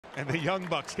And the young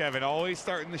bucks, Kevin, always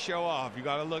starting to show off. You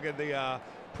got to look at the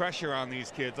pressure on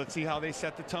these kids. Let's see how they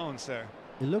set the tone, sir.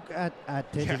 Look at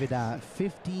Adthevada,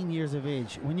 15 years of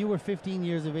age. When you were 15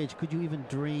 years of age, could you even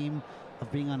dream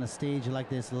of being on a stage like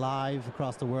this live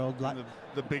across the world?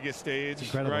 The biggest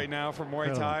stage right now for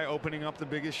Muay Thai, opening up the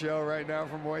biggest show right now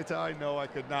for Muay Thai. No, I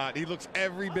could not. He looks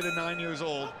every bit of 9 years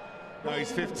old. Now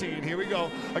he's 15. Here we go.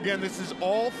 Again, this is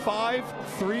all 5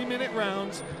 3-minute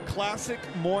rounds. Classic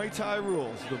Muay Thai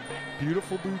rules. The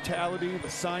beautiful brutality, the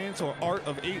science or art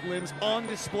of 8 limbs on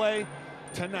display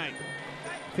tonight.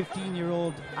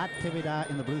 15-year-old Adthevada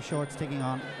in the blue shorts taking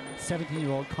on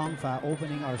 17-year-old Congfah,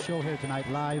 opening our show here tonight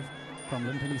live from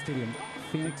Lookbonmee Stadium,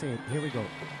 Phoenix 8. Here we go.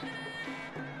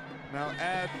 Now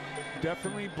Ad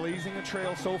definitely blazing a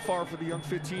trail so far for the young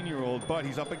 15-year-old, but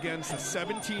he's up against a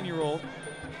 17-year-old.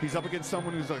 He's up against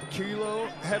someone who's a kilo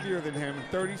heavier than him,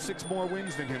 36 more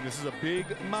wins than him. This is a big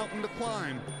mountain to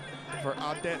climb for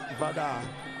Adthevada.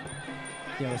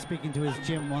 Yeah, speaking to his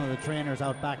gym, one of the trainers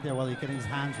out back there while he's getting his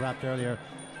hands wrapped earlier,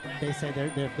 they say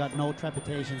they've got no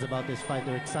trepidations about this fight.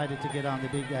 They're excited to get on the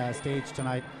big stage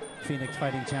tonight, Phoenix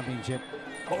Fighting Championship.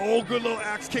 Oh, good little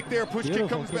axe kick there. Push kick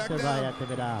comes back down.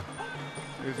 Adthevada.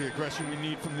 There's the aggression we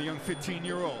need from the young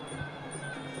 15-year-old.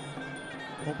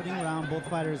 Opening round, both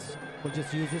fighters will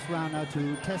just use this round now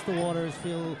to test the waters,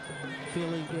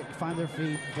 find their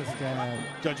feet, just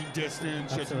judging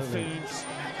distance, judging feints,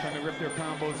 trying to rip their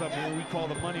combos up. What we call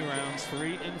the money rounds,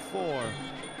 3 and 4.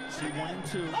 See 1 and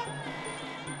 2.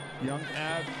 Young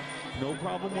Ad, no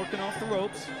problem working off the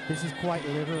ropes. This is quite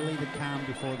literally the calm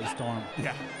before the storm.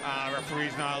 Yeah,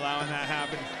 referee's not allowing that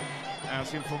happen.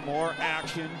 Asking for more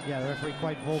action. Yeah, the referee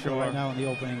quite vocal right now in the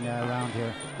opening round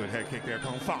here. Good head kick there,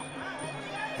 Congfah.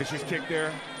 Vicious kick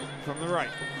there from the right.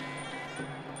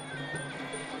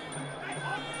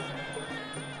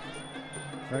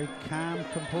 Very calm,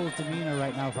 composed demeanor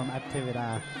right now from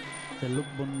Adthevada, the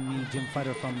Lookbonmee gym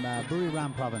fighter from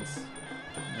Buriram province.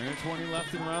 Minute 20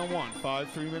 left in round 1. 5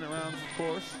 3-minute rounds, of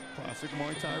course. Classic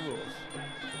Muay Thai rules.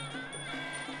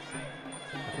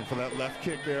 Looking for that left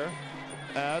kick there.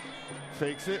 Ad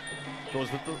fakes it, goes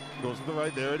with the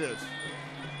right. There it is.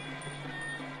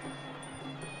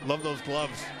 Love those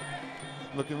gloves.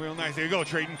 Looking real nice. There you go.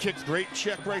 Trading kicks. Great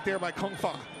check right there by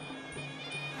Congfah.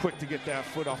 Quick to get that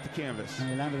foot off the canvas. And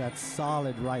he landed that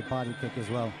solid right body kick as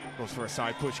well. Goes for a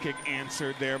side push kick.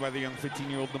 Answered there by the young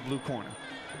 15-year-old in the blue corner.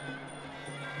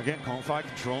 Again, Congfah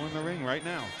controlling the ring right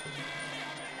now.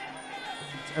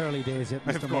 It's early days yet,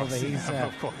 Mr. Mulvey.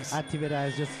 Of course. Adthevada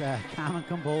is just calm and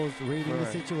composed, reading the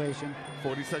situation.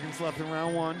 40 seconds left in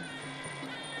round 1.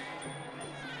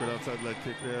 Good outside leg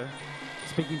kick there.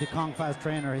 Speaking to Congfah's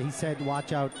trainer, he said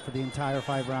watch out for the entire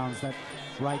 5 rounds. That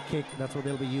right kick, that's what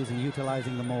they'll be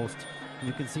utilizing the most. And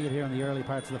you can see it here in the early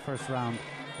parts of the first round.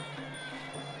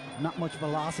 Not much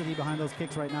velocity behind those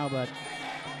kicks right now, but...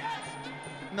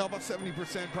 No, about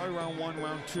 70%, probably round 1,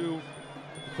 round 2.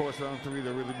 Of course, round 3,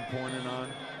 they're really pouring it on.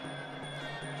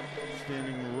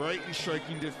 Standing right in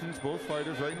striking distance, both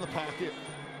fighters right in the pocket.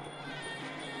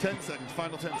 10 seconds,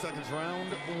 final 10 seconds,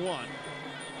 round 1.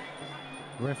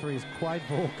 Referee's quite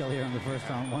vocal here in the first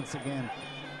round once again.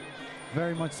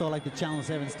 Very much so like the Channel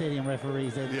 7 Stadium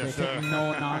referees. They take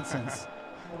no nonsense.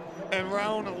 And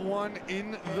round 1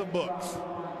 in the books.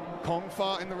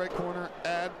 Congfah in the right corner,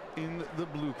 Ad in the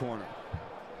blue corner.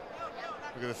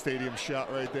 Look at the stadium shot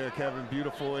right there, Kevin.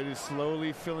 Beautiful. It is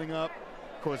slowly filling up.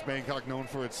 Of course, Bangkok known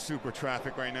for its super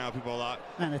traffic right now. People a lot.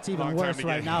 And it's even worse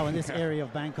right now in this area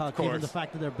of Bangkok, given the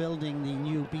fact that they're building the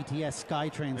new BTS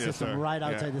SkyTrain system right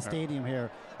outside the stadium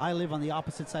here. I live on the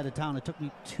opposite side of town. It took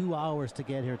me 2 hours to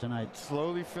get here tonight.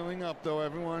 Slowly filling up, though,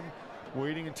 everyone.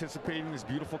 Waiting, anticipating this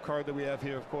beautiful card that we have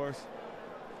here, of course.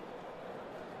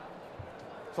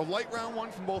 So light round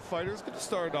 1 from both fighters. Good to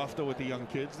start off, though, with the young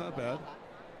kids. Not bad.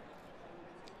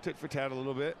 Tit for tat a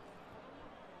little bit.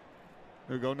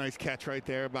 There we go, nice catch right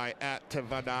there by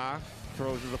Adthevada.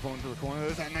 Throws his opponent to the corner.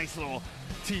 There's that nice little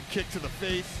teep kick to the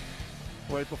face.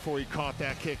 Right before he caught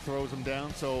that kick, throws him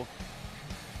down. So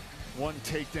 1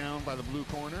 takedown by the blue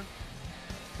corner.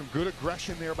 Some good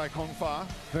aggression there by Congfah.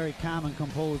 Very calm and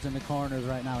composed in the corners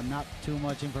right now. Not too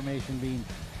much information being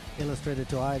illustrated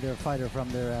to either fighter from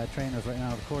their trainers right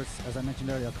now. Of course, as I mentioned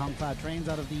earlier, Congfah trains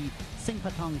out of the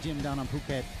Singpatong gym down on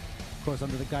Phuket. Of course,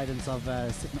 under the guidance of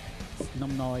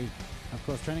Muay. Of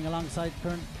course, training alongside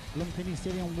current Lookbonmee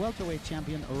Stadium welterweight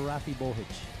champion Rafi Bohic.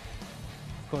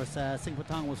 Of course,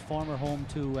 Singpatong was former home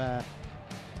to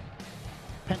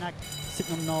Penak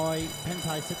Sitnam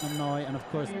Pentai Sitnam and of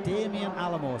course Damien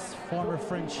Alamos, former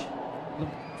Frenchman,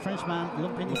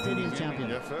 Lookbonmee Stadium champion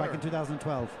back in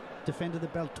 2012. Defended the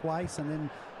belt twice and then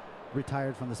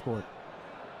retired from the sport.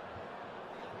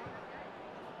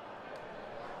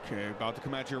 Okay, about to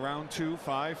come at you round 2,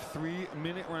 5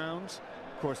 3-minute rounds.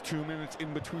 Of course, 2 minutes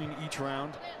in between each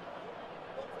round.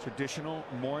 Traditional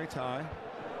Muay Thai.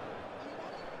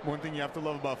 One thing you have to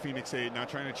love about Phoenix 8, not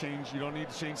trying to change, you don't need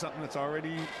to change something that's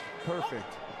already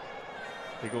perfect.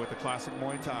 They go with the classic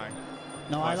Muay Thai.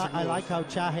 No, I like how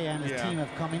Chahe and his team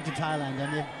have come into Thailand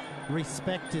and they've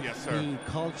respected the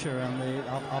culture and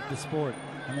of the sport.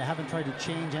 And they haven't tried to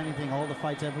change anything. All the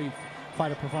fights, every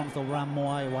fighter performs the Ram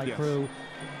Muay, White Crew.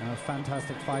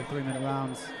 Fantastic 5 3-minute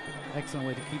rounds. Excellent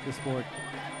way to keep the sport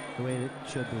the way it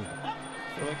should be. I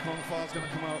feel like Congfah is going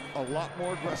to come out a lot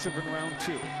more aggressive in round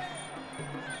 2.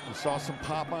 We saw some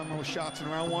pop on those shots in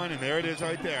round 1, and there it is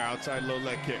right there, outside low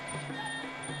leg kick.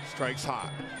 Strikes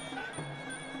hot.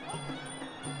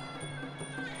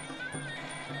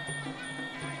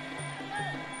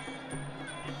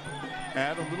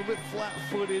 Add a little bit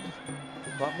flat-footed,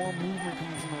 a lot more movement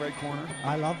coming from the right corner.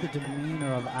 I love the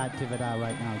demeanor of Adthevada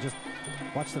right now. Just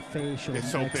watch the facial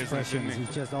expressions.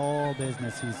 He's just all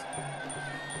business. He's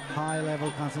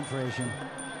high-level concentration.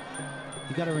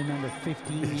 You got to remember,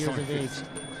 15 years of age,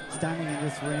 standing in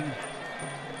this ring.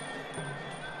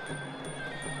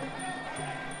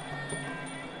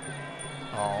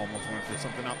 Oh, almost went for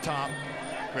something up top.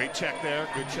 Great check there.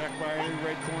 Good check by the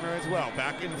red corner as well.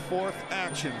 Back in 4th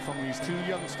action from these 2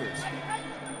 youngsters.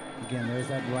 Again, there's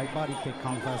that right body kick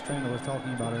Congfah's trainer was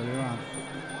talking about earlier on.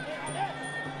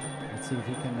 Let's see if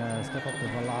he can step up the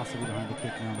velocity behind the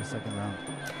kick now in the 2nd round.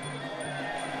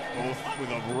 Both with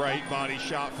a right body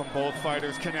shot from both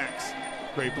fighters connects.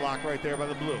 Great block right there by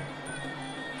the blue.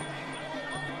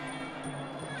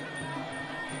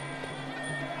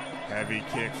 Heavy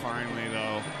kick finally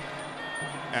though.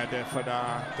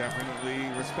 Adthevada definitely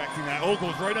respecting that. Oh,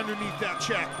 goes right underneath that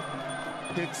check.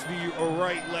 Hits the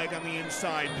right leg on the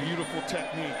inside. Beautiful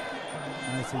technique.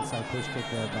 Nice inside push kick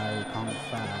there by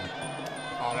Congfah.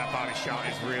 Oh, that body shot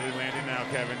is really landing now,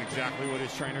 Kevin. Exactly what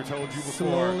his trainer told you before.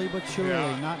 Slowly but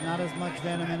surely. Not as much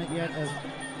venom in it yet as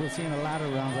we'll see in the latter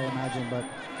rounds, I imagine. But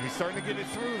he's starting to get it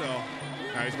through, though.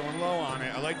 Now he's going low on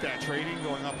it. I like that. Trading,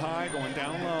 going up high, going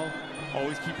down low.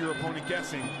 Always keep your opponent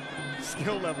guessing.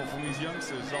 Skill level from these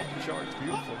youngsters is off the charts.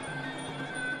 Beautiful.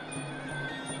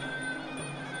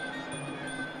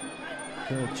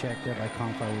 Good check there by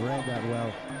Congfah. Read that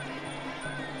well.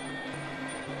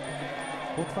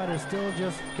 Both fighters still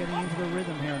just getting into the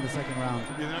rhythm here in the 2nd round.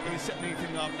 They're not really setting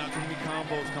anything up, not too many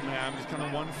combos coming at him. Just kind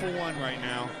of 1 for 1 right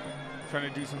now,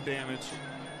 trying to do some damage.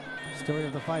 Story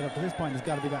of the fight up to this point has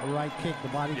got to be that right kick, the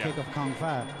body kick of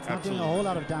Congfah. It's not doing a whole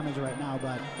lot of damage right now,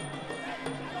 but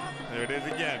there it is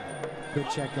again. Good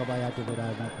check though by Adthevada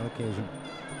on that occasion.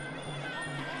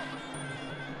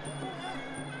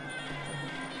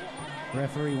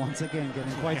 Referee once again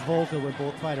getting quite vocal with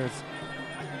both fighters.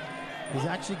 He's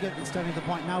actually starting to the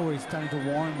point now where he's starting to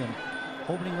warn them.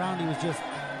 Opening round, he was just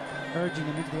urging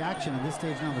them into the action. At this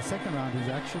stage now, in the 2nd round, he's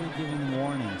actually giving them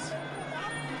warnings.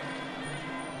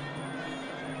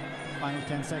 Final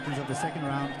 10 seconds of the 2nd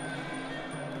round.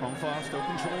 Congfah still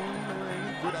controlling the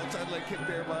ring. Good outside leg kick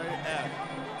there by Ad.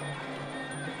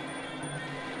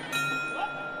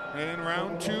 And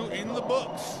round 2 in the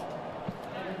books.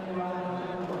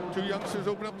 2 youngsters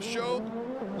open up the show.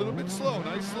 A little bit slow.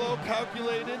 Nice slow,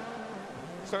 calculated.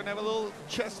 Starting to have a little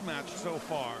chess match so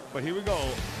far. But here we go.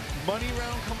 Money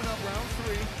round coming up, round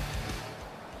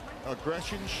 3.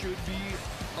 Aggression should be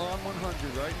on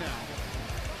 100 right now.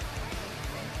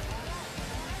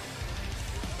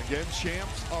 Again,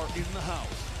 champs are in the house.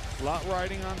 A lot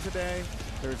riding on today.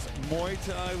 There's Muay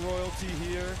Thai royalty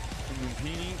here in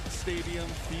Lumpini Stadium,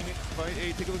 Phoenix Fight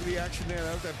 8. Take a look at the action there.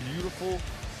 That was that beautiful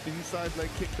inside leg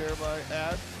kick there by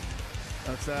Ad.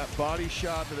 That's that body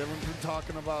shot that everyone's been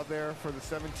talking about there for the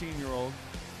 17-year-old.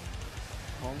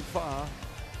 Congfah.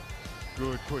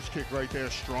 Good push kick right there.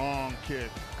 Strong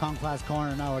kick. Congfah's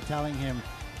corner now are telling him,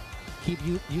 keep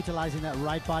utilizing that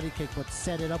right body kick, but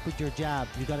set it up with your jab.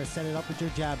 You got to set it up with your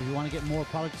jab. If you want to get more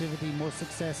productivity, more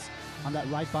success on that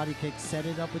right body kick, set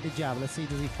it up with the jab. Let's see,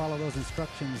 does he follow those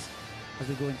instructions as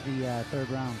we go into the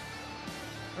 3rd round.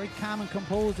 Very calm and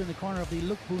composed in the corner of the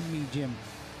Lookbonmee gym.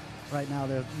 Right now,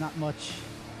 there's not much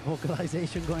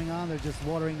vocalization going on. They're just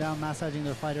watering down, massaging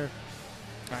their fighter.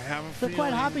 I have a feeling. They're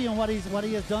quite happy on what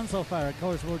he has done so far. Of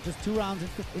course, we're just 2 rounds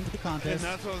into the contest.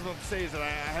 And that's what I was about to say, is that I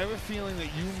have a feeling that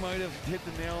you might have hit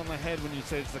the nail on the head when you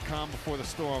said it's the calm before the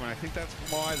storm. And I think that's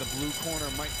why the blue corner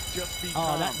might just be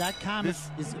calm. Oh, that calm is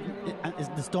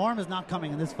the storm is not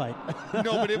coming in this fight.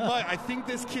 No, but it might. I think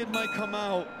this kid might come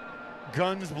out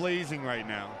guns blazing right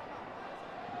now.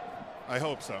 I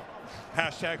hope so.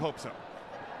 Hashtag hope so.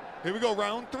 Here we go,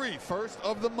 round 3. First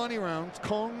of the money rounds.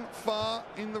 Congfah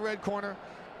in the red corner.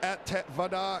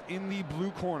 Adthevada in the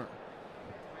blue corner.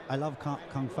 I love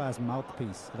Congfah's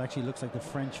mouthpiece. It actually looks like the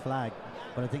French flag,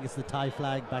 but I think it's the Thai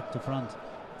flag back to front.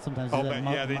 Sometimes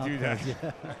yeah, they do that.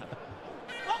 Yeah.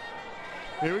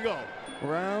 Here we go.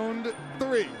 Round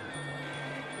 3.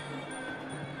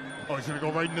 Oh, he's going to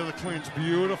go right into the clinch.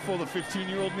 Beautiful. The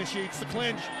 15-year-old initiates the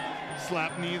clinch.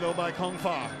 Slap knee, though, by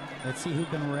Congfah. Let's see who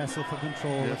can wrestle for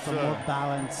control, Yes, for more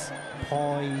balance,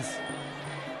 poise.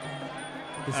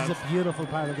 This is a beautiful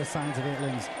part of the Science of 8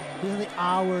 Limbs. These are the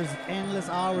hours, endless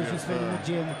hours you spend in the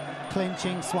gym,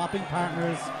 clinching, swapping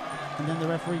partners, and then the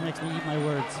referee makes me eat my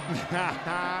words.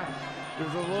 It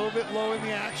was a little bit low in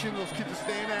the action. Those kids are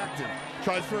staying active.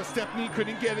 Tries for a step knee,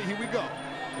 couldn't get it. Here we go.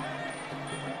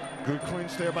 Good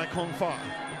clinch there by Congfah.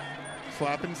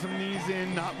 Slapping some knees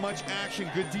in, not much action.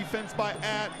 Good defense by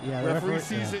Ad. Yeah, referee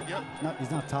sees it. Yep. No,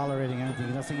 he's not tolerating anything.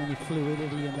 He's not seeing any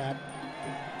fluidity in that.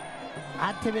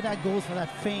 Adthevada goes for that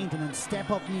feint and then step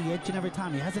up knee each and every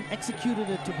time. He hasn't executed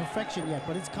it to perfection yet,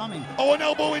 but it's coming. Oh, an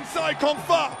elbow inside,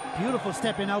 Congfah. Beautiful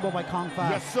step in elbow by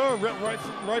Congfah. Yes, sir.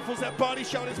 Rifles that body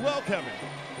shot as well, Kevin.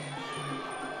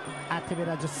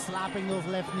 Adthevada just slapping those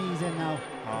left knees in now.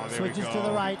 Oh, there switches we go. to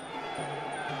the right.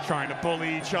 Trying to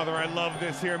bully each other. I love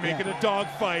this here, making a dog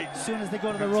fight. As soon as they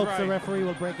go to the ropes, the referee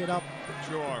will break it up.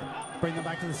 Sure. Bring them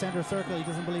back to the center circle. He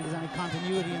doesn't believe there's any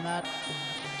continuity in that.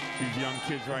 These young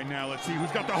kids right now. Let's see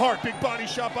who's got the heart. Big body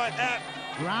shot by Ad.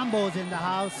 Rambo's in the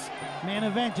house. Main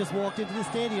event just walked into the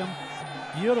stadium.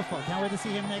 Beautiful. Can't wait to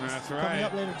see him next. That's right. Coming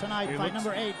up later tonight. Fight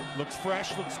number 8. Looks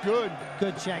fresh. Looks good.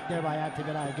 Good check there by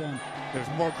Adthevada again. There's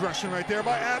more aggression right there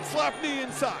by Ad. Slap knee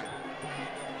inside.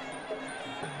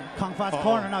 Congfah's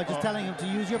corner now, just telling him to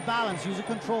use your balance, use your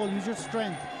control, use your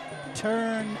strength.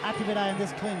 Turn Adthevada in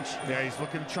this clinch. Yeah, he's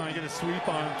looking to try and get a sweep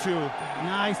on him too.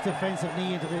 Nice defensive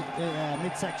knee into the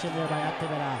midsection there by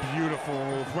Adthevada. Beautiful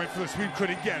move. Went for the sweep,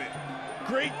 couldn't get it.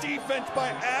 Great defense by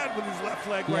Ad with his left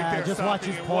leg right there. Yeah, just watch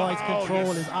his poise,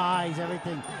 control, his eyes,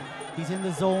 everything. He's in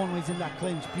the zone when he's in that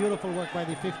clinch. Beautiful work by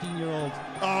the 15-year-old.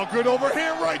 Oh, good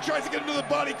overhand right. Tries to get into the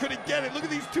body, couldn't get it. Look at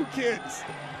these two kids.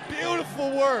 Beautiful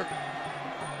work.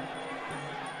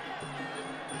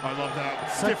 I love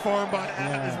that. Stiff arm by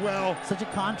Ad as well. Such a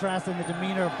contrast in the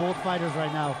demeanor of both fighters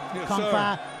right now. Yes,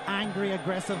 Congfah, angry,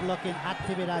 aggressive looking.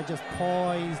 Adthevada just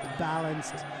poised,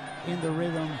 balanced, in the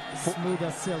rhythm, smooth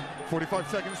as silk. 45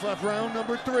 seconds left, round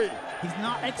number 3. He's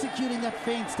not executing that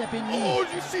feint step-in knee. Oh,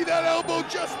 did you see that elbow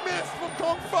just missed from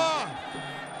Congfah?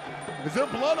 Is there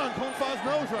blood on Congfah's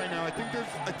nose right now? I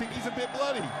think he's a bit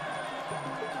bloody.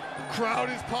 Crowd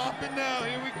is popping now.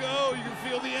 Here we go. You can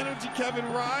feel the energy, Kevin,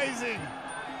 rising.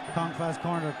 Congfah's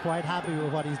corner quite happy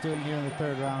with what he's doing here in the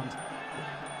 3rd round.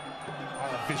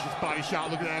 Oh, vicious body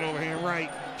shot. Look at that overhand right.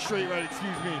 Straight right,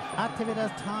 excuse me.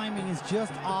 Adthevada's timing is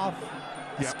just off,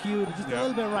 skewed, just a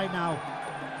little bit right now.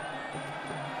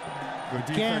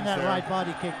 Good Again, that there. right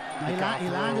body kick. He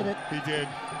landed it. He did.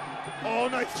 Oh,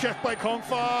 nice check by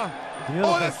Congfah.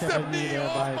 Beautiful that step knee there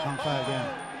by Congfah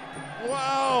again.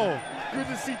 Wow. Good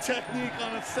to see technique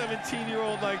on a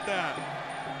 17-year-old like that.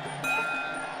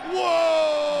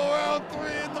 Whoa! Round 3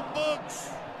 in the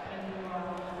books.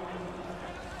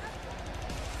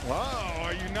 Wow,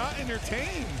 are you not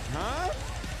entertained, huh?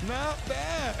 Not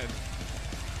bad.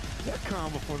 That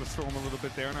calm before the storm a little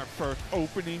bit there in our first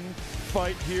opening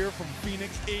fight here from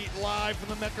Phoenix 8 live from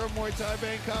the Mecca of Muay Thai,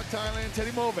 Bangkok, Thailand.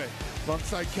 Teddy Move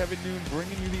alongside Kevin Noon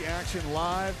bringing you the action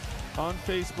live on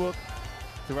Facebook.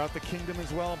 Throughout the kingdom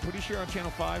as well. I'm pretty sure on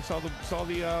Channel 5 saw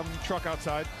the truck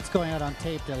outside. It's going out on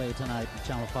tape delay tonight on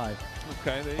Channel 5.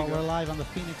 Okay, there you but go. We're live on the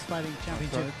Phoenix Fighting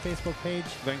Championship Facebook page.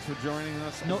 Thanks for joining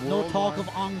us. No talk of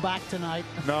Ong back tonight.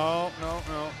 No.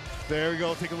 There we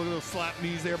go. Take a look at those slap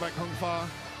knees there by Congfah.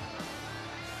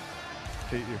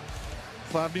 Hate you.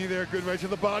 Slap knee there, good right to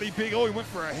the body. Big, he went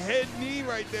for a head knee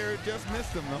right there. Just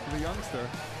missed him, though, the youngster.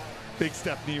 Big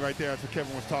step knee right there. That's what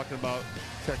Kevin was talking about.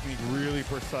 Technique really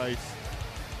precise.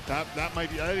 That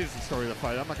is the story of the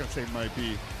fight. I'm not going to say might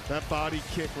be. That body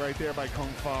kick right there by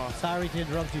Congfah. Sorry to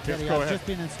interrupt you, Teddy. Yes, I've just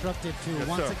been instructed to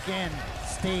once again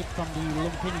state from the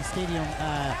Lookbonmee Stadium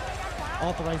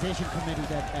authorization committee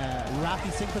that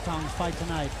Rafi Singpatong's fight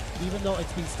tonight, even though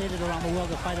it's been stated around the world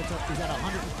the fight is at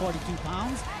 142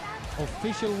 pounds,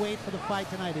 official weight for the fight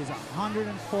tonight is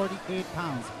 148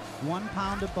 pounds. 1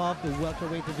 pound above the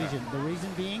welterweight division. The reason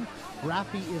being,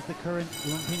 Rafi is the current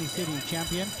Lookbonmee Stadium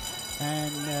champion.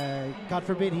 And God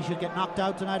forbid he should get knocked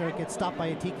out tonight or get stopped by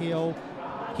a TKO,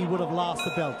 he would have lost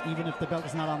the belt, even if the belt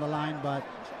is not on the line. But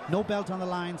no belt on the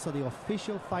line, so the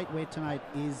official fight weight tonight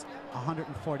is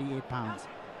 148 pounds.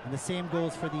 And the same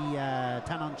goes for the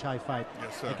Tanonchai fight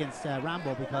against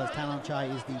Rambo, because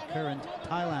Tanonchai is the current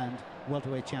Thailand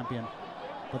welterweight champion.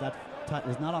 but that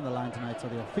title is not on the line tonight. So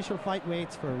the official fight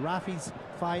weights for Rafi's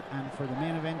fight and for the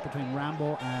main event between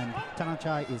Rambo and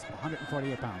Tanachai is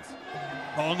 148 pounds.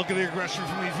 Oh, and look at the aggression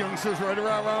from these youngsters right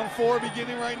around round 4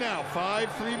 beginning right now. 5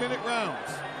 3-minute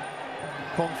rounds.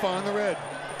 Congfah in the red,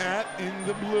 At in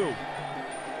the blue.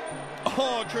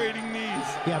 Oh, trading knees.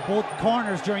 Yeah, both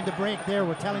corners during the break there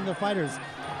were telling the fighters,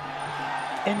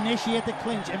 initiate the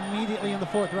clinch immediately in the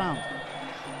 4th round.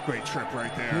 Great trip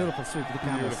right there. Beautiful sweep to the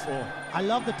canvas. Beautiful. I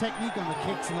love the technique on the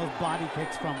kicks and those body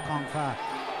kicks from Congfah.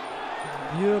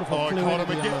 Beautiful. Oh, fluidity caught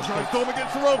him again. on those Tries to kicks. throw him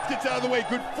against the ropes. Gets out of the way.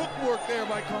 Good footwork there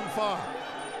by Congfah.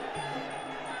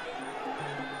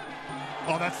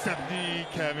 Oh, that step knee,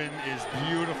 Kevin, is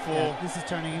beautiful. Yeah, this is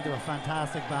turning into a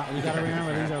fantastic battle. You got to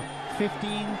remember, these are 15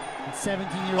 and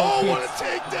 17-year-old oh, kids. what a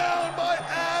takedown by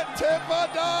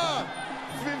Adthevada!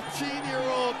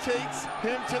 15-year-old takes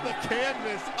him to the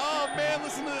canvas. Oh, man,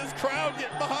 listen to this crowd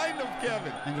getting behind him,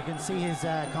 Kevin. And you can see his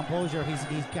composure. He's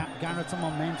garnered some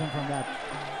momentum from that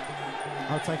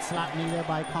outside slap knee there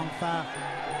by Congfah.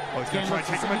 Oh, he's going to try to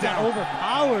take him He down. got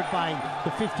overpowered by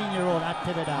the 15-year-old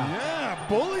Adthevada. Yeah,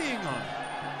 bullying him.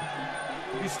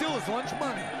 He still has lunch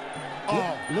money.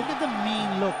 Oh, Look at the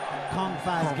mean look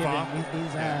Congfah's giving.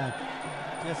 He's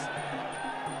just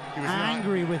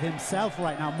angry with himself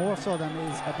right now, more so than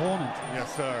his opponent.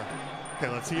 Yes, sir. Okay,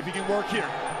 let's see if he can work here.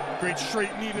 Great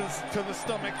straight knee to the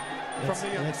stomach from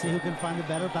the Let's see who can find the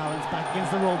better balance. Back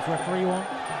against the ropes, referee won't.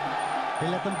 They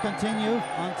let them continue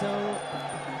until...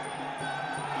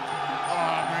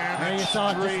 Oh, man, there you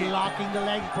saw it, straight. just locking the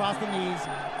leg across the knees.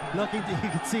 Looking to, you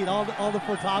can see it, all the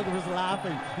photographers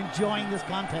laughing, enjoying this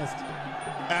contest.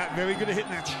 Very good at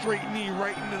hitting that straight knee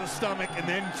right into the stomach and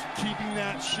then keeping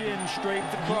that shin straight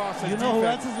across. You know who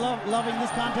else is loving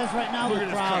this contest right now? Look The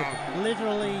at this crowd.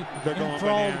 Literally They're going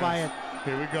enthralled bananas. by it.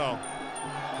 Here we go.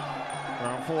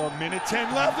 Round 4, minute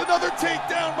 10 left. Another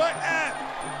takedown by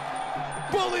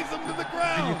At. Bullies him to the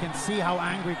ground. And you can see how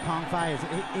angry Congfah is.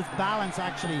 His balance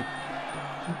actually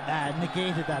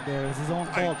negated that there. It was his own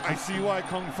fault. I see why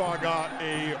Congfah got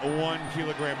a 1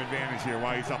 kilogram advantage here,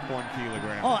 why he's up 1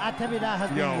 kilogram. Oh, Adthevada has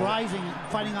been rising,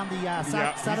 fighting on the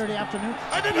Saturday afternoon.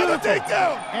 And another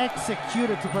takedown!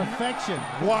 Executed to perfection.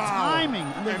 Wow. The timing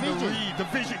and the vision. The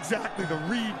vision, exactly. The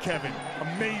read, Kevin.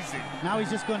 Amazing. Now he's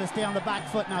just going to stay on the back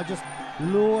foot now, just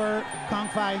lure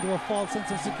Congfah into a false sense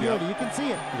of security. You can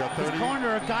see it. His corner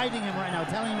are guiding him right now,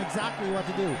 telling him exactly what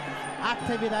to do.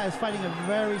 Adthevada is fighting a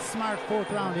very smart 4th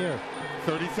round here.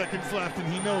 30 seconds left,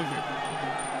 and he knows it.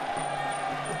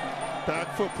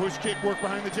 Back foot push kick, work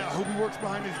behind the jab. Hope he works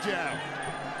behind his jab.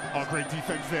 Oh, great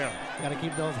defense there. Got to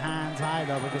keep those hands high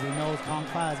though, because he knows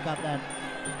Congfah has got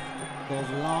those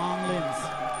long limbs.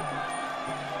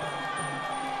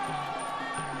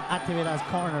 Adthevada's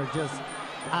corner just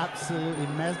absolutely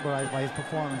mesmerized by his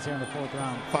performance here in the 4th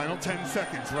round. Final 10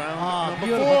 seconds, round number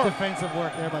beautiful 4. defensive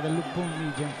work there by the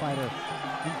Lookbonmee gym fighter.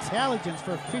 Intelligence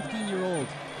for a 15-year-old.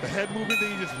 The head movement,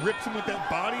 then he just rips him with that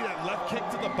body, that left kick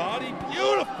to the body.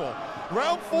 Beautiful.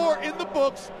 Round 4 in the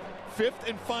books. 5th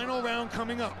and final round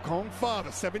coming up. Congfah, the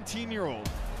 17-year-old,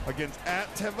 against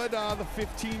Adthevada, the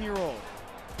 15-year-old.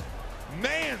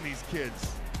 Man, these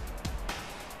kids.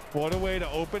 What a way to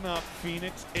open up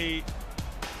Phoenix 8.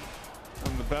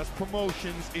 One of the best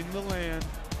promotions in the land.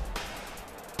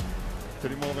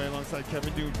 Teddy Mulvey alongside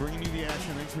Kevin Dude, bringing you the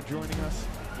action. Thanks for joining us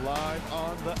live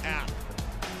on the app.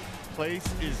 Place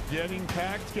is getting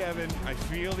packed, Kevin. I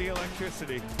feel the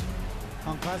electricity.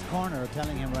 Congfah's corner are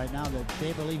telling him right now that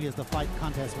they believe he has the fight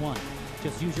contest won.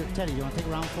 Just use your Teddy. You want to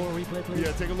take round 4 replay, please?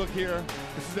 Yeah, take a look here.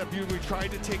 This is that beauty. We tried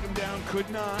to take him down, could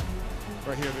not.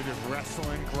 Right here, they're just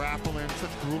wrestling, grappling,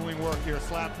 such grueling work here.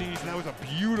 Slap knees, and that was a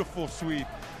beautiful sweep.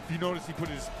 If you notice, he put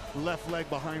his left leg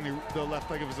behind the left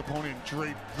leg of his opponent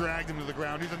and dragged him to the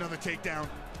ground. Here's another takedown.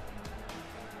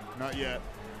 Not yet.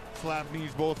 Slap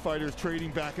knees, both fighters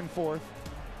trading back and forth.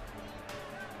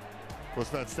 Of course,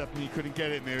 that step knee couldn't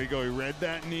get it, and there we go. He read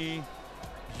that knee.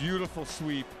 Beautiful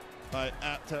sweep by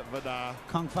Adthevada.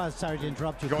 Congfah, sorry to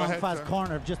interrupt you. Go ahead, Congfah's sir.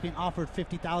 corner have just been offered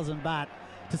 50,000 baht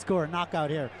to score a knockout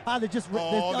here. They just wait.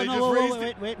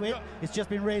 It's just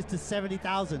been raised to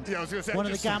 70,000. Yeah, I was gonna say, one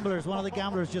of the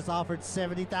gamblers just offered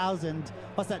 70,000.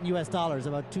 What's that in US dollars?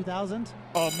 About 2,000?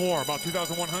 More, about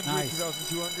 2,100, Nice.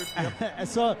 2,200. Yep.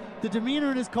 So the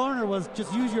demeanor in his corner was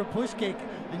just use your push kick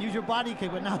and use your body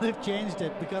kick, but now they've changed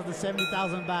it because the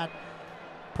 70,000 baht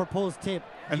proposed tip.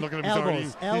 And look at him,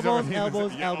 elbows.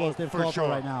 They've called for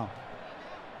right now.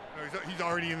 He's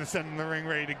already in the center of the ring,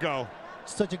 ready to go.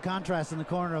 Such a contrast in the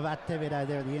corner of Adthevada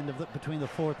there, the end of between the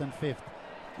 4th and 5th.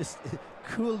 Just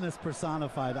coolness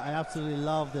personified. I absolutely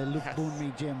love the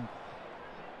Lookbonmee gym.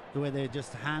 the way they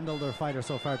just handled their fighter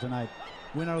so far tonight.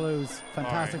 Win or lose,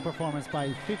 fantastic performance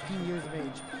by 15 years of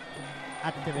age.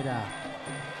 Adthevada.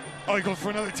 Oh, he goes for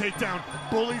another takedown.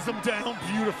 Bullies him down.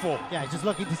 Beautiful. Yeah, he's just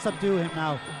looking to subdue him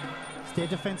now. Stay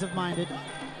defensive minded.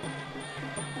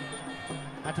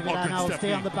 Adthevada now will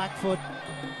stay on the back foot.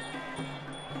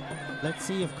 Let's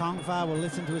see if Congfah will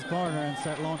listen to his corner and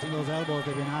start launching those elbows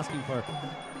they've been asking for.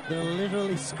 They're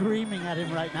literally screaming at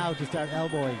him right now to start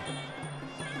elbowing.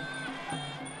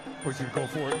 He's going to go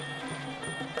for it.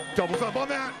 Doubles up on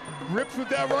that. Rips with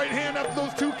that right hand after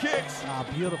those two kicks. Ah,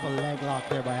 beautiful leg lock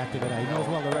there by Adthevada. He knows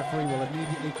well the referee will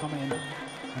immediately come in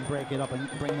and break it up and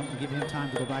bring them and give him time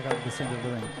to go back out to the center of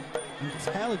the ring.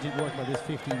 Intelligent work by this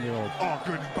 15-year-old. Oh,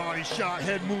 good body shot.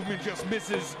 Head movement just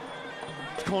misses.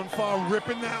 Congfah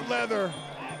ripping that leather.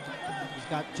 He's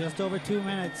got just over 2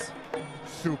 minutes.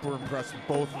 Super impressed with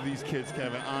both of these kids,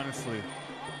 Kevin, honestly.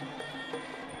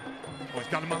 Oh, he's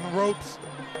got him on the ropes.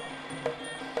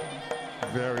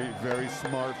 Very, very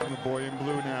smart from the boy in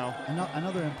blue now.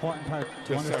 Another important part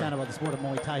to understand about the sport of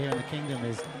Muay Thai here in the Kingdom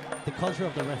is the culture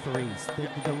of the referees,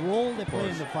 the role they play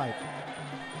in the fight.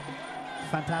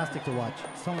 Fantastic to watch.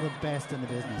 Some of the best in the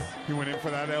business. He went in for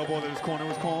that elbow that his corner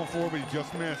was calling for, but he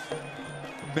just missed.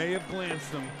 May have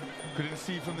glanced him. Couldn't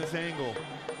see from this angle.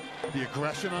 The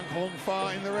aggression on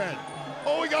Congfah in the red.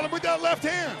 Oh, he got him with that left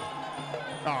hand.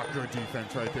 Oh, good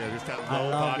defense right there. Just that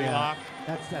low body lock.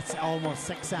 That's almost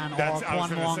Sexan That's, or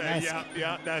Quan Wong-esque.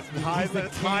 Yeah, that's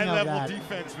high level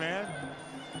defense, man.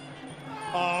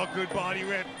 Oh, good body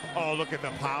rip. Oh, look at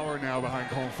the power now behind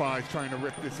Congfah. He's trying to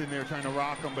rip this in there, trying to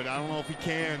rock him, but I don't know if he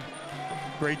can.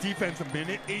 Great defense. A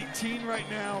minute 18 right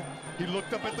now. He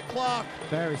looked up at the clock.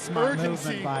 Very smart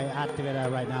movement by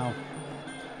Adthevada right now.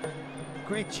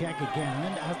 Great check again.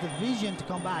 And has the vision to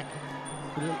come back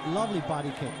with a lovely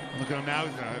body kick. Look at him now.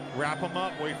 He's going to wrap him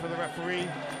up, wait for the referee.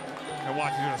 And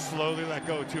watch, he's going to slowly let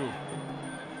go, too.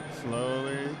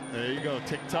 Slowly. There you go.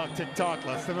 Tick-tock, tick-tock.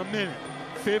 Less than a minute.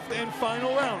 5th and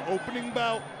final round. Opening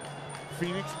bout.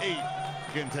 Phoenix 8.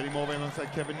 Again, Teddy Mulvey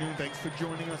alongside Kevin Noon. Thanks for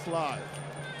joining us live.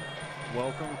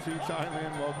 Welcome to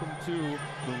Thailand. Welcome to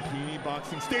Lookbonmee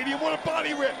Boxing Stadium. What a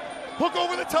body rip. Hook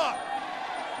over the top.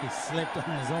 He slipped on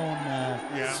his own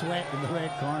sweat in the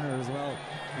red corner as well.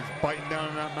 He's biting down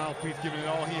on that mouthpiece, giving it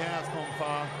all he has,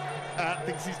 Congfah.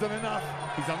 Thinks he's done enough.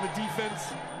 He's on the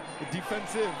defense. The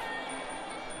defensive.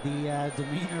 The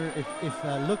demeanor, if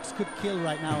looks could kill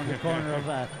right now in the corner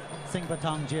of Sing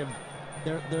Patong Gym.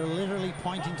 They're literally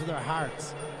pointing to their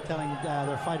hearts, telling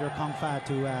their fighter Congfah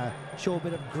to show a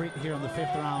bit of grit here in the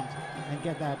 5th round and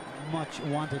get that much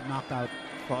wanted knockout.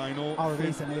 Final, or at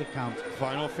least an 8 count.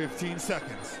 Final 15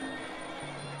 seconds.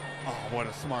 Oh, what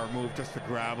a smart move just to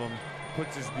grab him.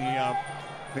 Puts his knee up,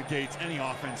 negates any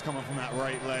offense coming from that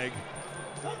right leg.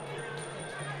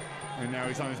 And now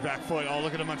he's on his back foot. Oh,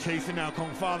 look at him on chasing now.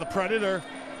 Congfah, the Predator.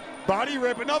 Body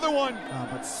rip, another one. Oh,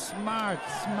 but smart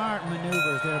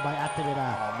maneuvers there by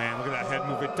Adthevada. Oh, man, look at that head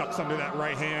move. It ducks under that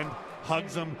right hand,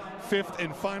 hugs him. 5th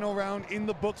and final round in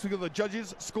the books. We got the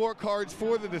judges' scorecards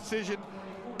for the decision.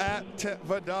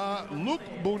 Adthevada,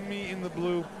 Lookbonmee in the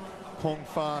blue.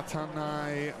 Congfah,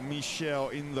 Tanai Michel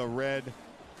in the red.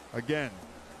 Again,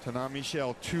 Tanai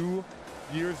Michel, 2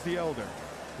 years the elder.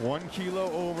 1 kilo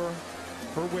over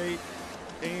per weight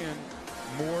and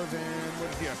more than,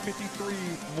 53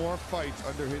 more fights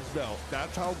under his belt.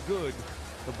 That's how good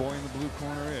the boy in the blue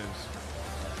corner is.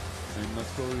 And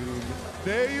let's go to,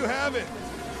 there you have it.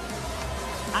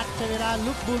 Adthevada,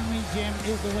 Lookbonmee Gym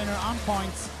is the winner on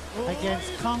points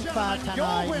against Congfah,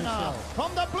 Tanai Michel.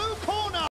 From the blue corner.